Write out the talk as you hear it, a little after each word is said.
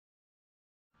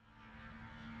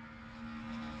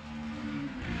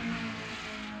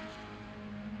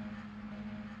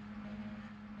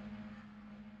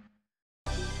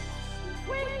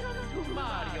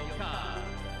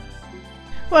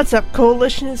What's up,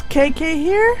 Coalition? It's KK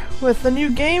here with a new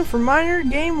game for Minor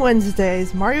Game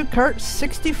Wednesdays, Mario Kart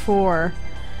 64.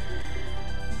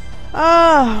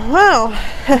 Well,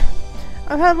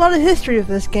 I've had a lot of history with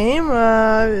this game.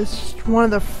 It's one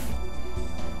of the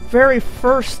very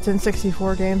first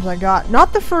N64 games I got.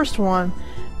 Not the first one.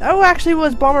 That actually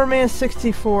was Bomberman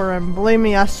 64, and believe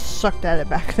me, I sucked at it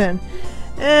back then.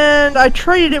 And I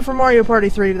traded it for Mario Party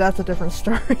 3, but that's a different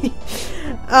story.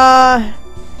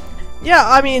 Yeah,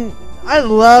 I mean, I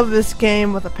love this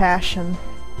game with a passion.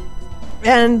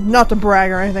 And not to brag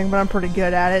or anything, but I'm pretty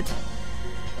good at it.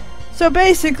 So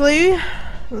basically,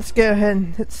 let's go ahead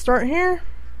and hit start here.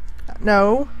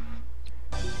 No.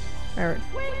 There.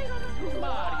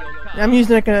 I'm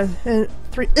using like a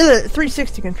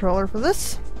 360 controller for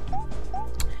this.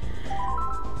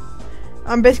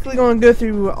 I'm basically going to go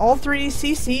through all 3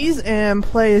 CCs and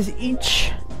play as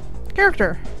each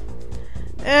character.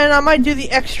 And I might do the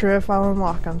extra if I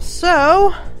unlock them.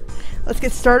 So, let's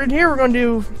get started here. We're going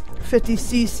to do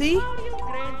 50cc.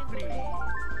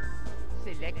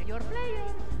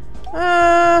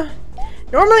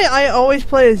 Normally I always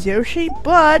play as Yoshi,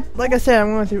 but like I said, I'm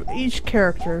going through each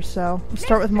character. So, let's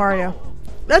start with Mario.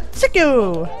 Let's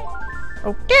go!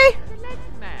 Okay.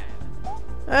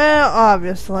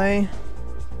 Obviously.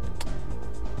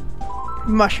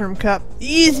 Mushroom Cup.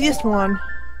 Easiest one.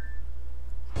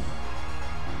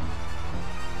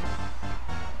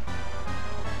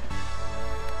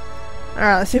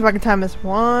 Alright, let's see if I can time this.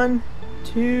 1,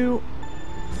 2...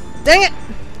 Dang it!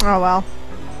 Oh well.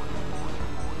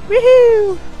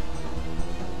 Woohoo!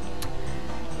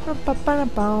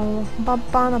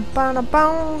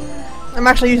 I'm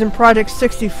actually using Project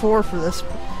 64 for this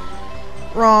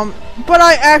ROM, but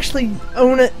I actually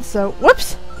own it, so...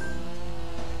 Whoops!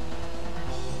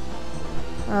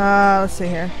 Let's see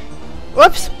here.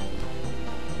 Whoops!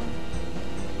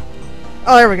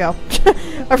 Oh, there we go.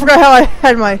 I forgot how I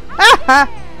had my...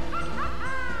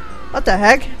 What the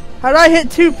heck? How did I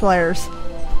hit 2 players?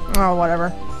 Oh,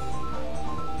 whatever.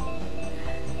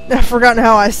 I've forgotten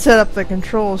how I set up the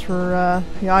controls for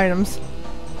the items.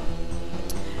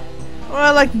 What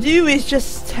I like to do is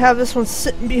just have this one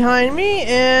sitting behind me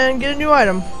and get a new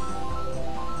item.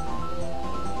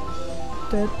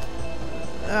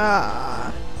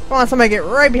 Come on, somebody get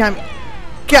right behind me.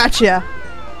 Gotcha!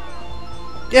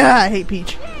 Yeah, I hate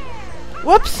Peach.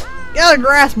 Whoops! Get out of the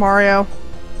grass, Mario.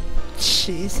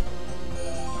 Jeez.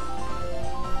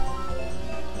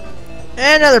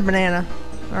 And another banana.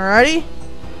 Alrighty.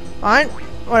 Fine.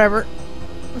 Whatever.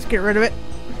 Let's get rid of it.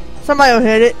 Somebody will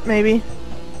hit it, maybe.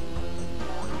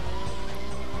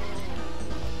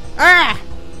 Ah!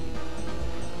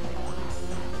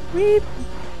 Weep.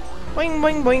 Boing,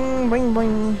 boing, boing, boing,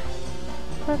 boing.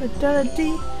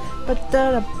 Ba-da-da-da-dee.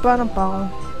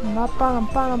 Ba-da-da-ba-da-bow.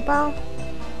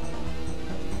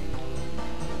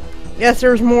 Yes,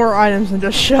 there's more items than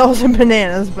just shells and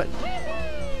bananas, but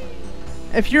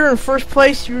if you're in first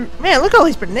place, man, look at all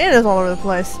these bananas all over the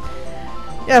place.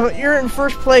 Yeah, but you're in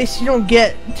first place, you don't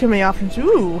get too many options.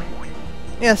 Ooh,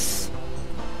 yes,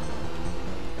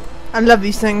 I love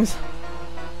these things.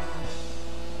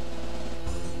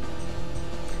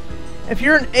 If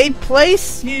you're in 8th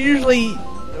place, you usually,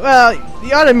 well,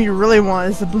 the item you really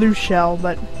want is the blue shell,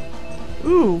 but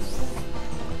ooh,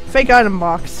 fake item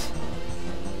box.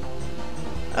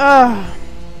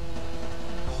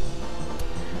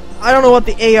 I don't know what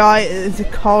the AI is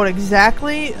called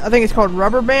exactly. I think it's called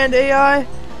Rubber Band AI.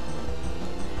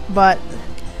 But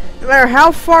no matter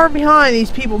how far behind these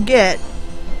people get,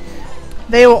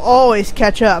 they will always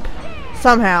catch up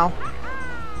somehow.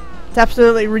 It's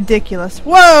absolutely ridiculous.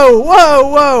 Whoa! Whoa!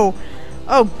 Whoa!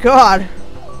 Oh God!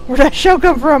 Where'd that shell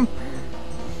come from?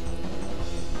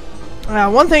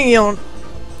 One thing you don't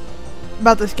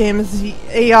about this game is the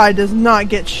AI does not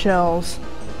get shells,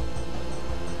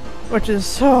 which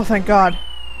is oh thank God.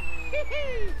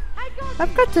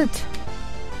 I've got it.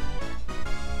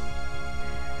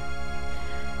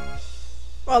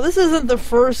 Well, this isn't the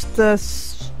first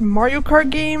Mario Kart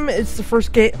game. It's the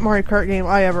first Mario Kart game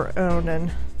I ever owned,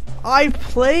 and I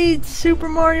played Super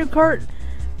Mario Kart.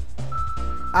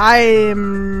 I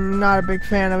am not a big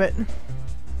fan of it.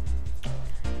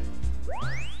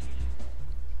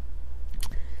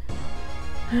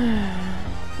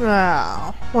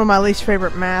 Wow, one of my least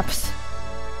favorite maps.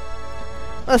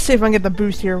 Let's see if I can get the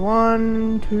boost here.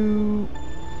 1, 2...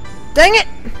 Dang it!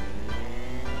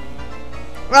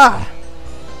 Ah!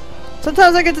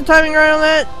 Sometimes I get the timing right on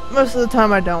that, most of the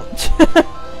time I don't.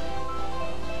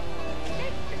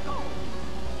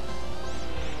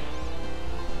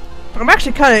 I'm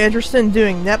actually kind of interested in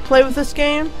doing net play with this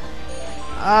game.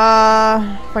 If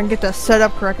I can get that set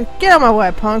up correctly. Get out of my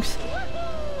way, punks.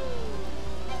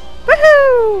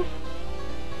 Woohoo!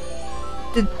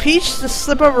 Did Peach just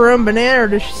slip over her own banana, or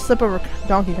did she slip over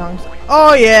Donkey Kong's?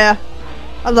 Oh yeah!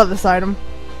 I love this item.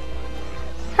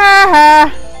 Ha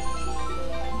ha!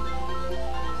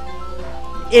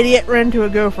 Idiot ran into a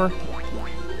gopher.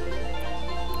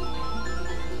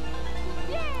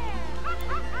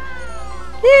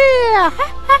 Yeah! Ha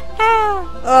ha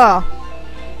ha! Oh.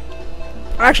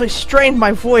 I actually strained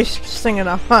my voice singing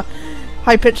a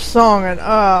high-pitched song, and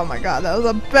oh my god, that was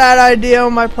a bad idea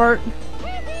on my part.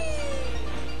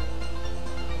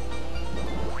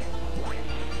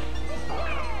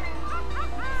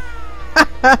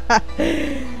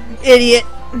 Idiot.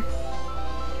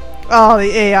 Oh,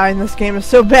 the AI in this game is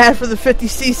so bad for the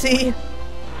 50cc.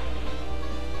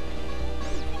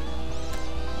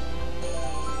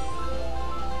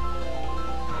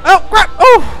 Oh, crap!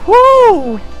 Oh,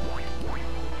 whoo!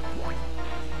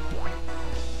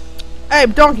 Hey,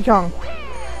 Donkey Kong.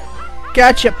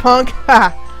 Gotcha, punk.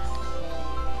 Ha!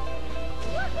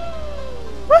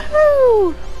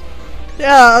 Woohoo!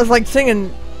 Yeah, I was like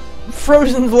singing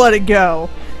Frozen's Let It Go.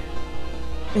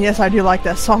 And yes, I do like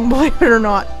that song, believe it or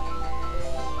not.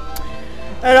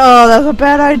 And oh, that's a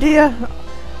bad idea.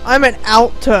 I'm an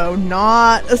alto,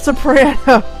 not a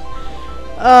soprano.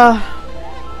 And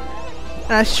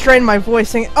I strained my voice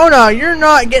singing. Oh no, you're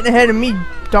not getting ahead of me,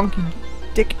 donkey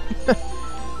dick.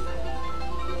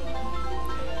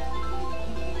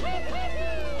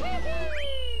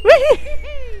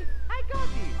 I got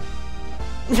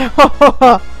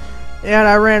you. And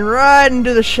I ran right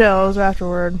into the shells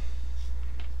afterward.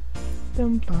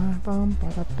 You're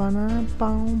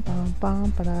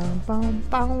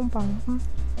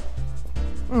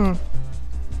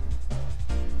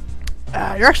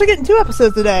actually getting 2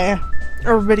 episodes today,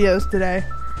 or videos today.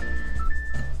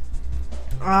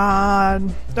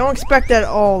 Don't expect that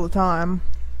all the time.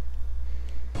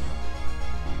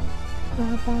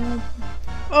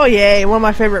 Oh yay, one of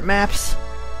my favorite maps.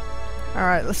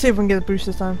 Alright, let's see if we can get a boost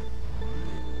this time.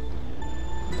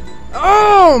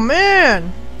 Oh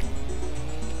man!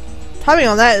 Timing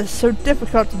on that is so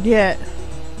difficult to get.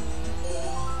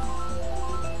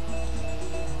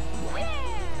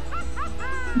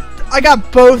 I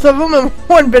got both of them in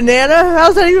one banana?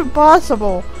 How's that even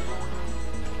possible?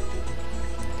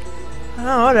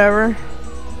 Oh, whatever.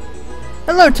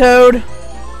 Hello, Toad.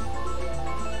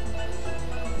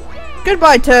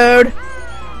 Goodbye, Toad.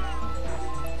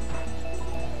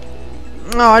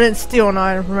 Oh, I didn't steal an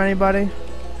item from anybody.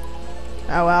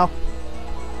 Oh well.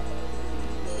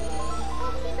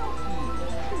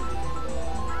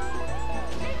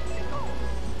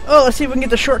 Oh, let's see if we can get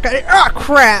the shortcut. Ah,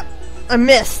 crap! I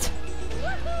missed.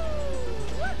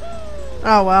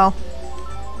 Oh well.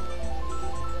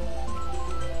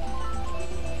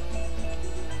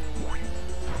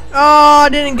 Oh, I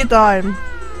didn't get the item.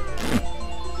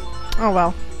 Oh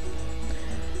well.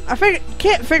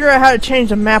 Can't figure out how to change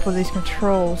the map with these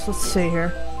controls. Let's see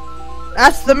here.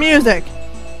 That's the music.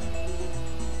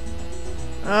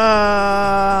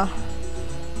 Not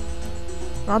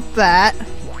that.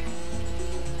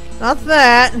 Not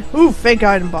that. Ooh, fake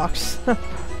item box.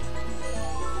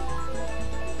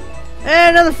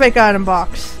 And another fake item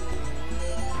box.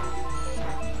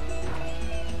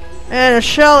 And a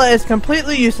shell is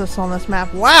completely useless on this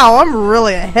map. Wow, I'm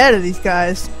really ahead of these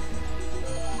guys.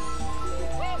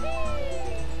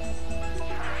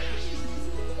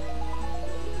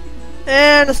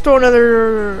 And let's throw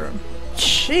another...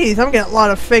 Jeez, I'm getting a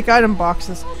lot of fake item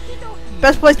boxes.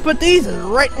 Best place to put these is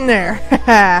right in there.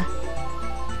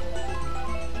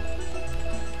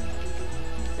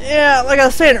 Yeah, like I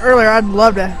was saying earlier, I'd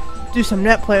love to do some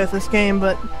net play with this game,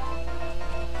 but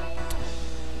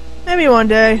maybe one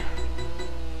day.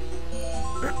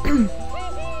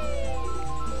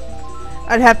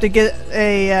 I'd have to get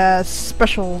a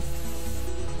special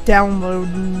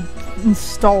download and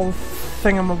install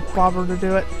thingamabobber to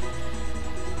do it.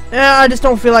 Yeah, I just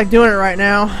don't feel like doing it right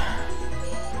now.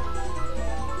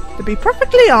 To be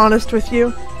perfectly honest with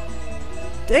you.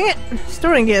 Dang it!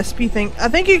 Still didn't get a speed thing. I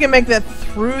think you can make that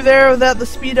through there without the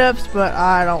speed ups, but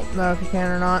I don't know if you can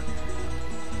or not.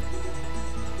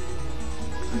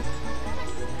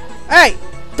 Hey!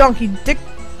 Donkey dick!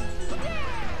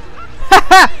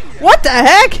 Haha! What the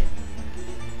heck?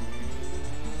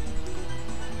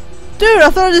 Dude, I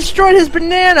thought I destroyed his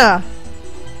banana!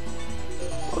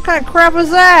 What kind of crap was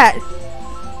that?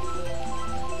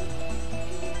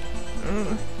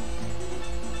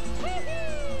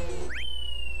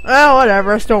 Oh,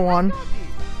 whatever, I still won.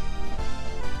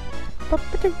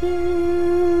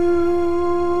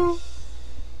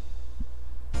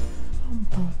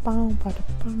 Not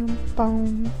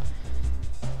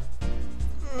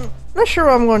sure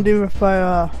what I'm going to do if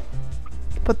I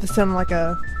put this in like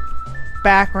a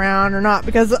background or not,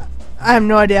 because I have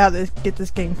no idea how to get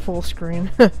this game full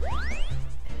screen.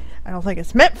 I don't think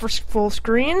it's meant for full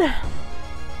screen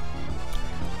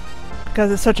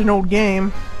because it's such an old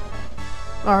game.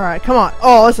 Alright, come on.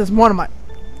 Oh, this is one of my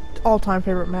all-time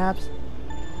favorite maps.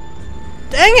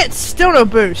 Dang it! Still no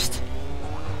boost.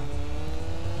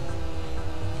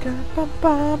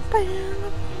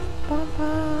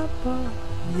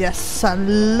 Yes, I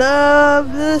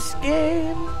love this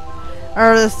game.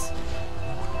 Or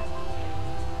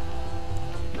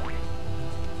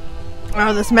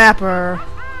this map, or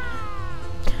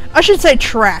I should say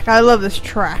track. I love this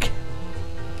track.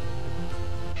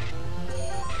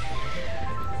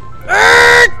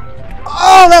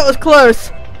 Oh, that was close.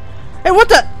 Hey, what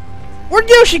the? Where'd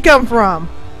Yoshi come from?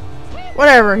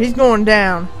 Whatever, he's going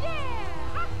down.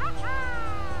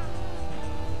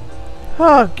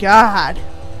 Oh, God.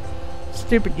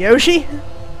 Stupid Yoshi.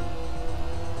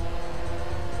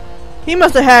 He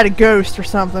must have had a ghost or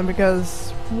something,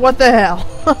 because what the hell?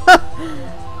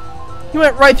 He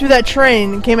went right through that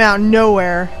train and came out of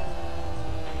nowhere.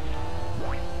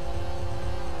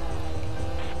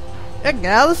 Yeah, get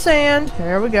out of the sand.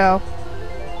 There we go.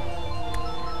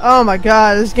 Oh my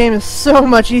god, this game is so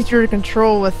much easier to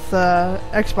control with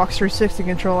Xbox 360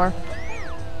 controller.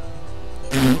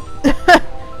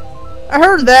 I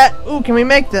heard that. Ooh, can we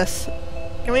make this?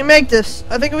 Can we make this?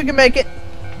 I think we can make it.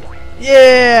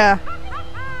 Yeah.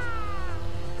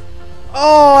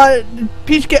 Oh, did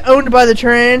Peach get owned by the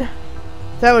train?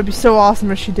 That would be so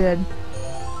awesome if she did.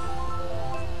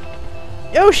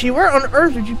 Yoshi, where on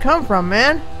earth did you come from,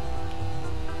 man?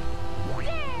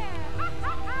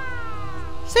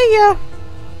 See ya!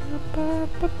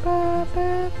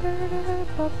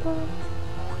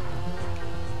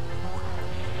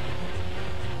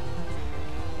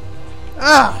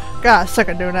 Ah, God, I suck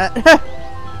at doing that.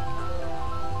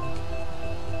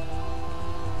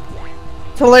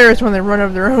 It's hilarious when they run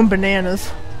over their own bananas.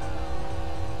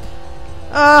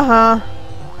 Uh-huh.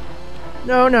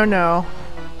 No, no, no.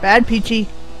 Bad Peachy.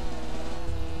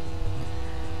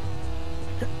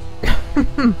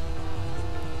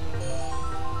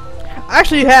 I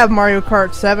actually have Mario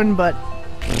Kart 7, but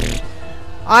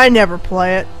I never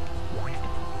play it.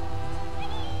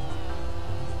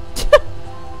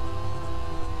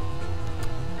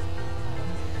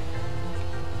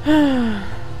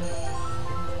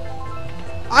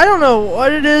 I don't know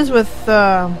what it is with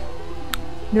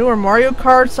newer Mario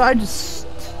Karts. I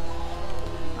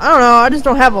don't know, I just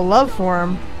don't have a love for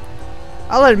them.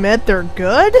 I'll admit they're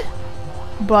good,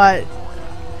 but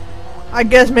I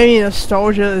guess maybe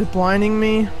nostalgia is blinding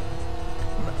me.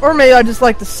 Or maybe I just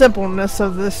like the simpleness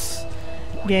of this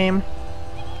game.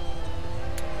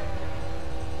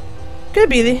 Could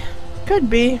be. Could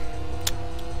be.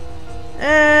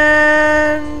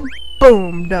 And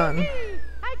boom, done.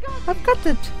 I've got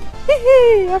it. Hee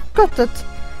hee, I've got it.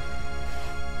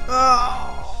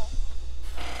 Oh.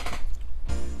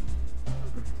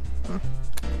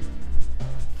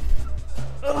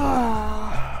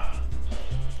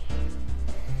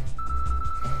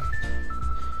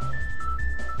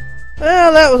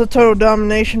 Well, that was a total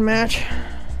domination match.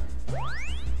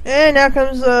 And now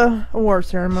comes the award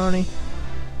ceremony.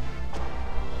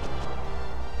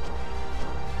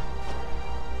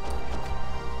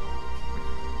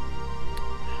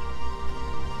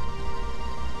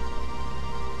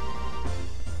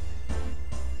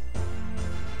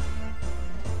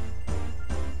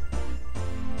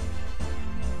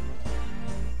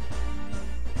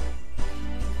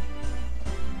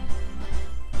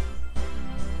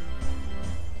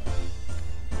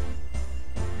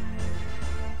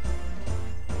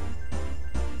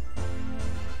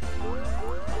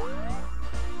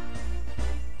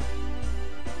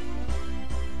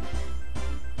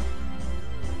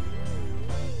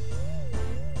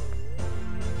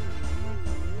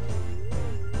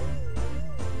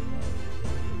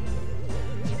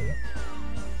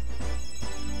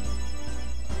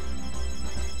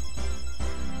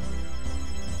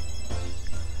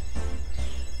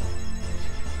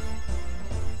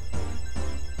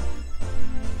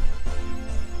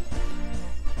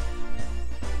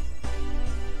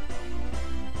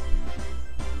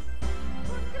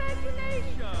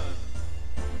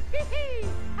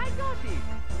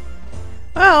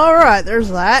 Well, alright, there's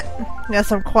that.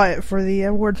 Guess I'm quiet for the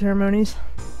award ceremonies.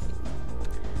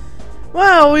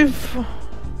 Well, we've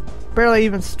barely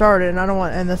even started, and I don't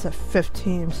want to end this at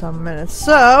 15 some minutes.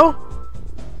 So,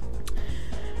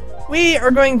 we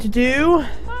are going to do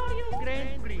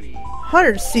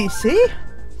 100cc.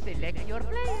 Select your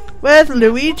player. With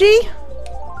Luigi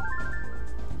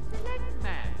Select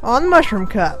man. on Mushroom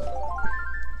Cup.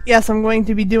 Yes, I'm going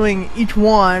to be doing each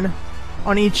one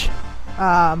on each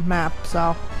map,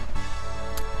 so.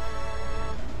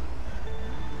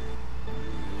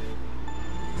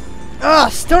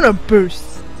 Ugh, still no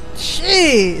boost.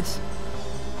 Jeez.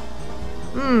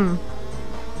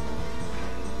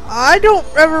 I don't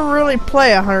ever really play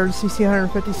 100cc,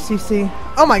 150cc.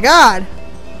 Oh my god!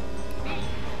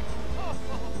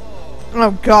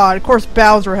 Oh god, of course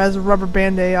Bowser has a rubber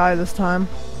band AI this time.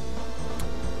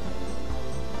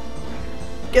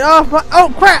 Get off my—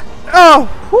 oh crap! Oh,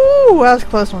 whoo, that was a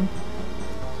close one.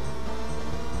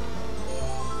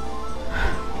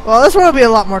 Well, this one will be a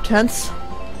lot more tense.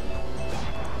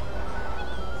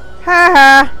 Ha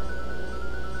ha!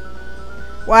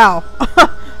 Wow.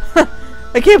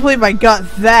 I can't believe I got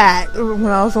that when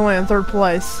I was only in 3rd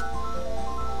place.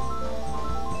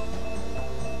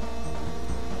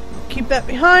 Keep that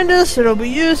behind us, it'll be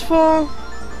useful.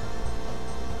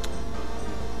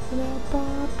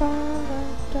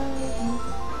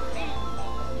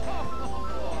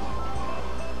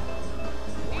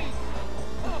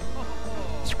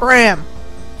 Scram!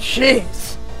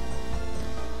 Jeez!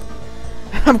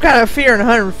 I'm kind of fearing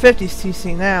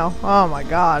 150cc now. Oh my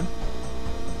god.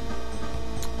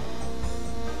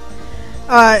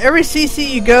 Every CC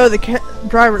you go, the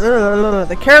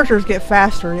the characters get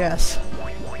faster, yes.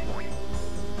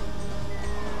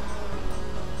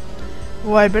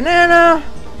 White banana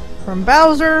from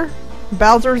Bowser.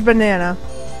 Bowser's banana.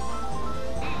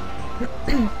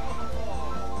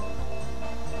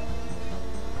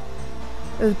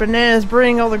 This bananas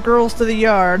bring all the girls to the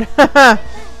yard.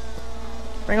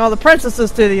 Bring all the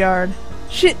princesses to the yard.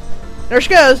 Shit! There she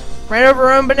goes! Ran over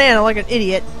her own banana like an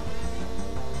idiot.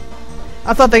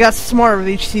 I thought they got smarter with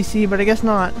each CC, but I guess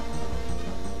not.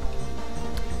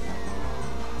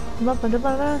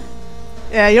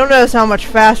 Yeah, you'll notice how much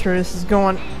faster this is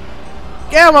going.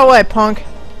 Get out of my way, punk!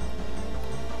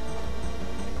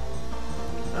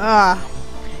 Ah.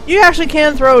 You actually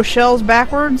can throw shells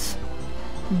backwards,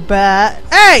 but—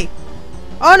 hey!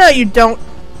 Oh no, you don't!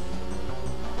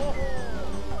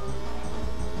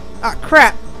 Ah,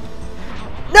 crap!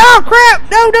 No,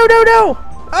 crap! No, no, no, no!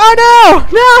 Oh no!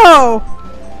 No!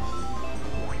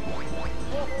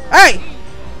 Hey!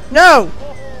 No!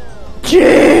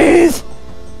 Jeez!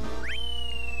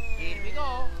 Here we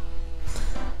go.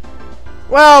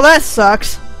 Well, that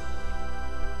sucks.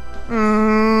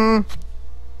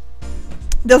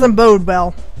 Doesn't bode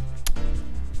well.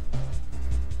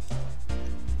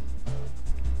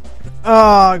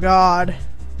 Oh god.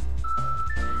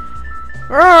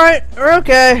 Alright, we're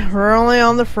okay. We're only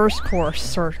on the first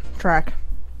course, or track.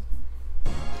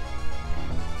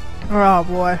 Oh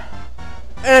boy.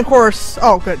 And of course—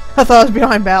 oh good. I thought I was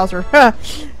behind Bowser.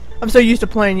 I'm so used to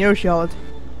playing Yoshi all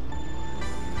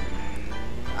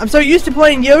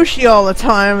the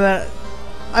time that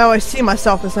I always see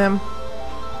myself as him.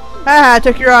 Haha, I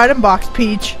took your item box,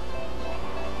 Peach.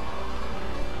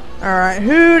 Alright,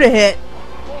 who to hit?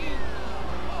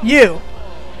 You.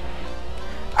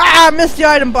 Ah, I missed the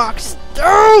item box.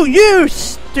 Oh, you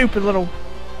stupid little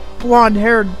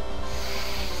blonde-haired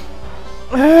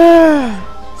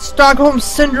Stockholm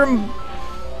Syndrome.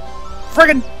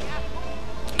 Friggin'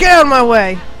 get out of my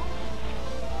way.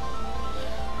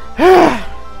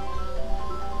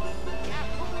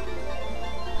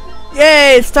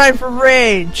 Yay, it's time for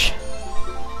Rage.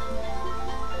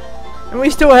 And we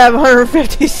still have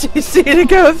 150cc to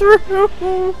go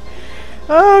through.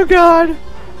 Oh god.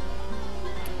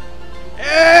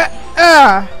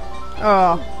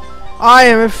 Oh. I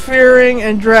am fearing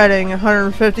and dreading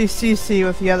 150cc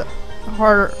with the other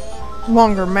harder,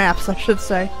 longer maps, I should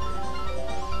say.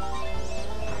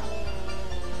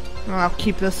 I'll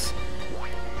keep this.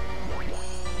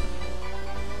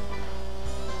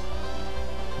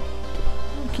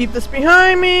 Keep this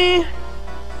behind me.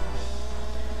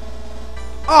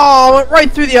 Oh, went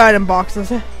right through the item boxes.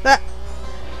 That.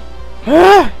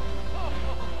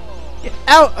 Get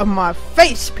out of my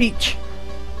face, Peach.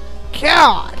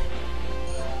 God.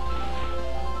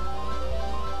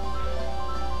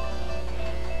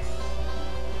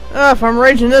 If I'm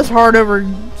raging this hard over—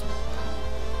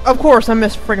 of course I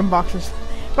missed friggin' boxes.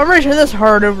 If I'm raging this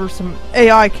hard over some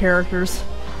AI characters,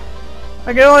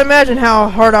 I can only imagine how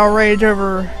hard I'll rage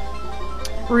over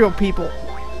real people.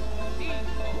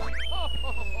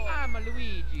 I'm a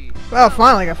Luigi. Well,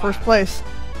 finally got first place.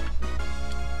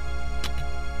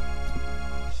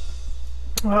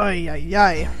 Ay, ay,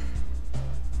 ay.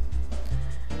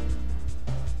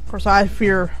 Of course, I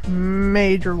fear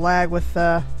major lag with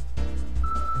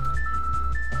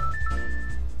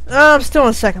I'm still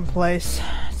in second place.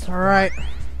 It's alright.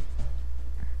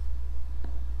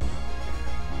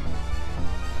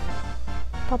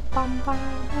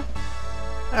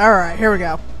 Alright, here we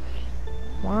go.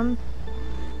 One.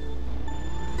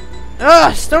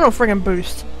 Ugh, still no friggin'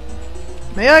 boost.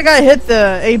 Maybe I gotta hit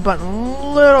the A button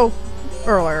a little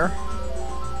earlier.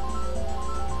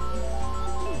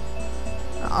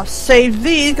 I'll save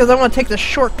these because I want to take the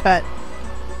shortcut.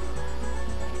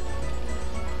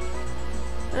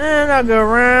 And I'll go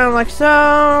around like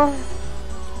so.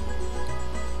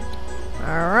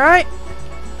 Alright.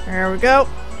 There we go.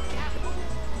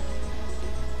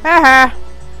 Haha.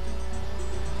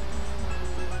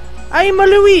 I'm a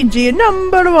Luigi,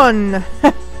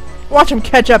 #1. Watch him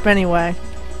catch up anyway.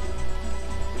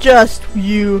 Just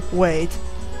you wait.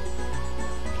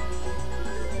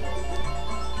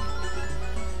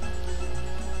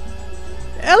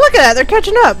 And look at that, they're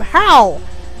catching up. How?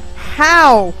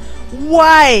 How?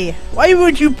 Why? Why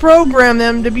would you program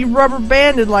them to be rubber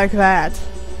banded like that?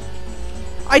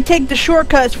 I take the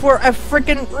shortcuts for a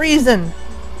freaking reason.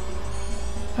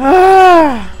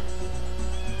 Ah.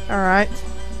 Alright.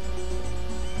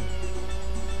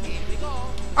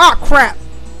 Ah, crap!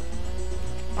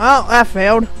 Well, that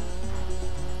failed.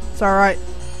 It's alright.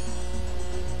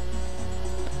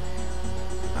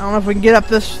 I don't know if we can get up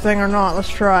this thing or not. Let's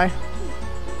try.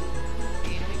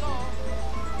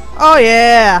 Oh,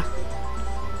 yeah!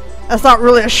 That's not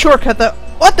really a shortcut, though.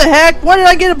 What the heck? Why did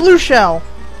I get a blue shell?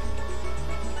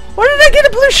 Why did I get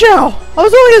a blue shell? I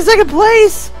was only in second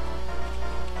place!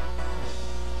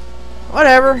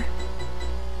 Whatever.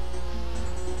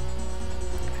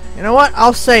 You know what?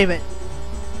 I'll save it.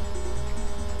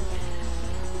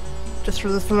 Just for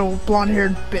this little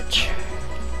blonde-haired bitch.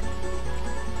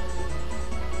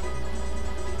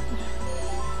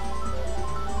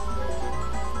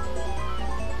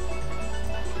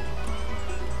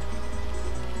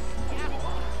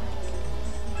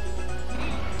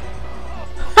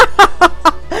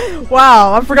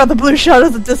 Wow, I forgot the blue shell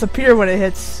doesn't disappear when it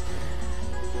hits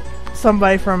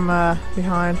somebody from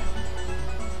behind.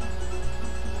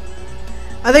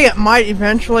 I think it might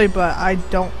eventually, but I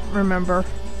don't remember.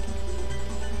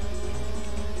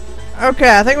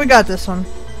 Okay, I think we got this one.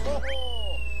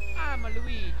 I'm a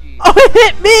Luigi. Oh, it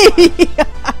hit me!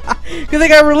 Because I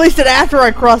think I released it after I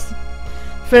crossed the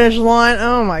finish line.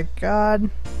 Oh my god.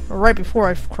 Or right before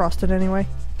I crossed it anyway.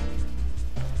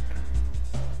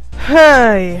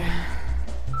 Hey.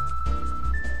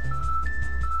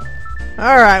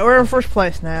 Alright, we're in first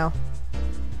place now.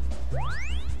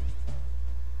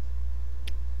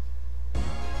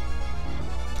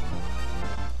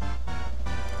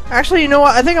 Actually, you know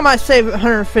what? I think I might save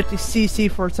 150cc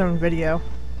for its own video.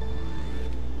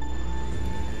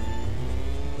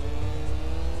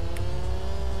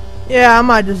 Yeah, I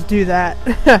might just do that.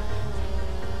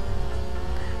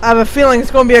 I have a feeling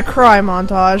it's going to be a cry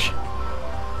montage.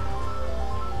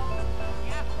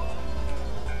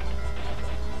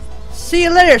 See you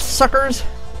later, suckers!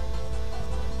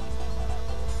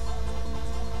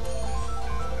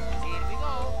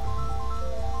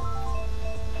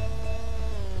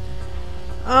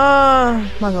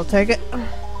 Might as well take it.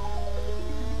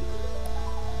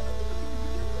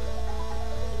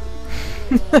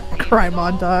 Cry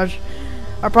montage.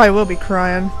 I probably will be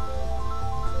crying.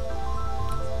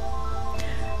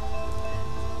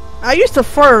 I used to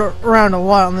fart around a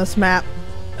lot on this map.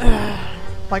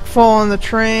 Like fall on the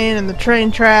train and the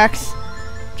train tracks.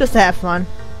 Just to have fun.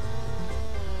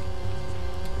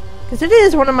 Because it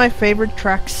is one of my favorite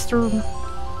tracks to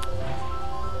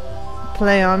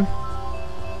play on.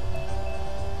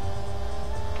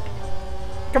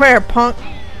 Come here, punk.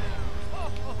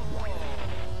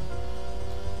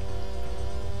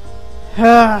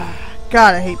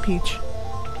 God, I hate Peach.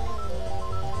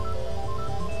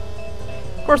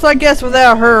 Of course, I guess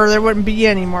without her, there wouldn't be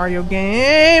any Mario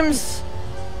games.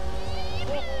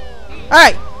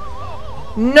 Alright.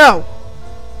 No.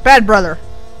 Bad brother.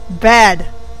 Bad.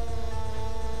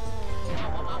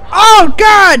 Oh,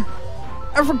 God!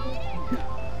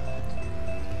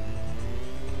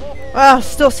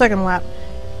 Still second lap.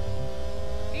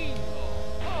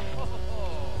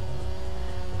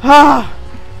 Ah,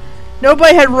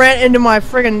 nobody had ran into my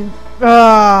friggin'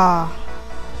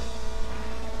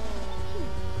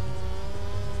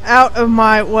 out of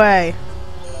my way.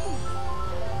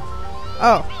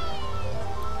 Oh.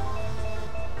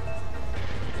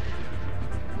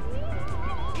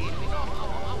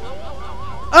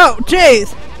 Oh,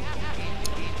 jeez.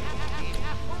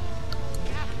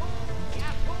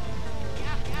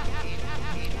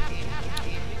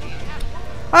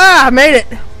 Ah, I made it.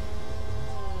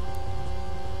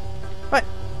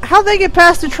 How'd they get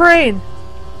past the train?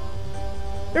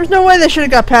 There's no way they should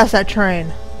have got past that train.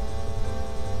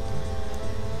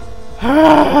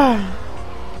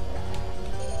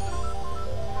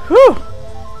 Whew!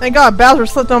 Thank God Bowser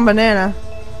slipped on banana.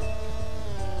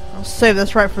 I'll save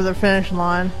this right for the finish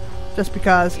line. Just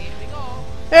because.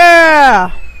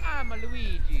 Yeah! I'm a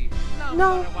Luigi.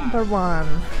 Number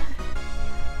one.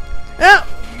 Yep,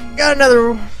 got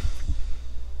another.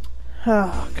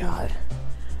 Oh God.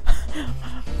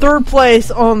 Third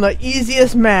place on the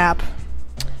easiest map.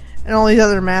 And all these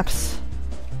other maps.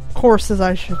 Courses,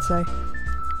 I should say.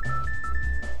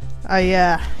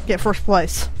 I get first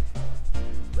place.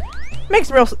 Makes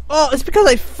me real. Oh, it's because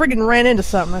I friggin' ran into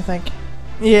something, I think.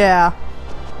 Yeah.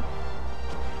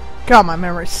 God, my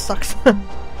memory sucks.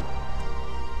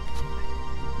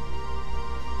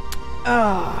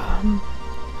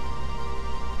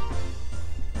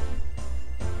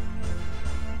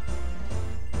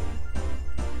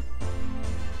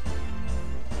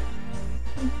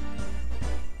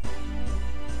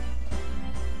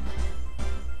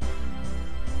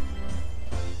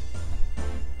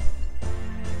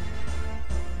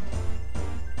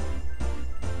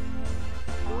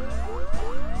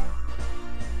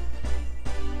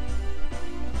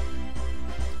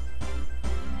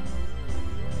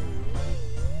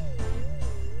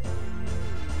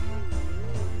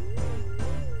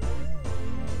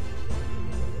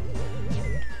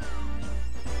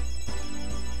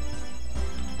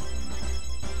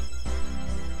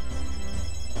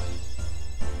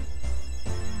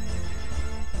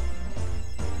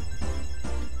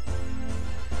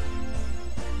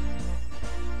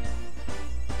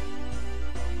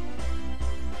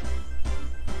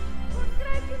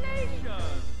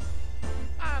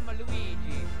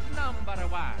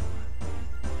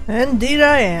 Indeed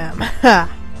I am. Ha!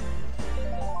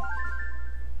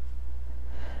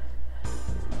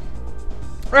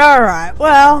 Alright,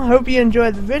 well, hope you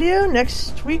enjoyed the video.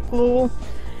 Next week we'll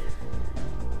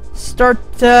start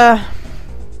the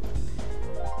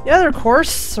other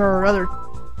course, or other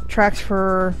tracks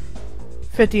for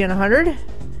 50 and 100.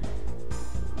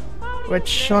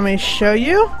 Which, let me show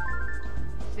you.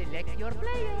 Select your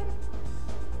player.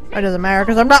 It doesn't matter,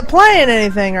 because I'm not playing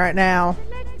anything right now.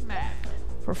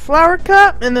 For Flower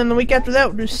Cup, and then the week after that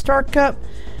we'll do Star Cup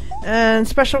and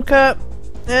Special Cup,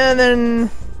 and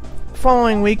then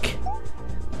following week,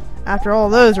 after all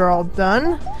those are all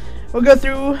done, we'll go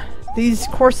through these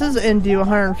courses and do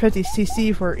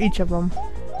 150cc for each of them.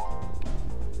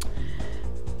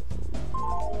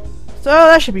 So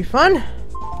that should be fun.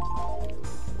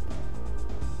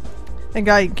 Thank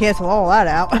God you can cancel all that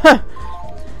out.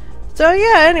 So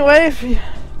yeah, anyway, if you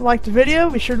liked the video,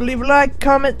 be sure to leave a like,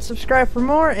 comment, subscribe for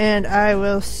more, and I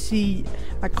will see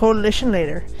my coalition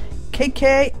later.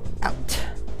 KK out.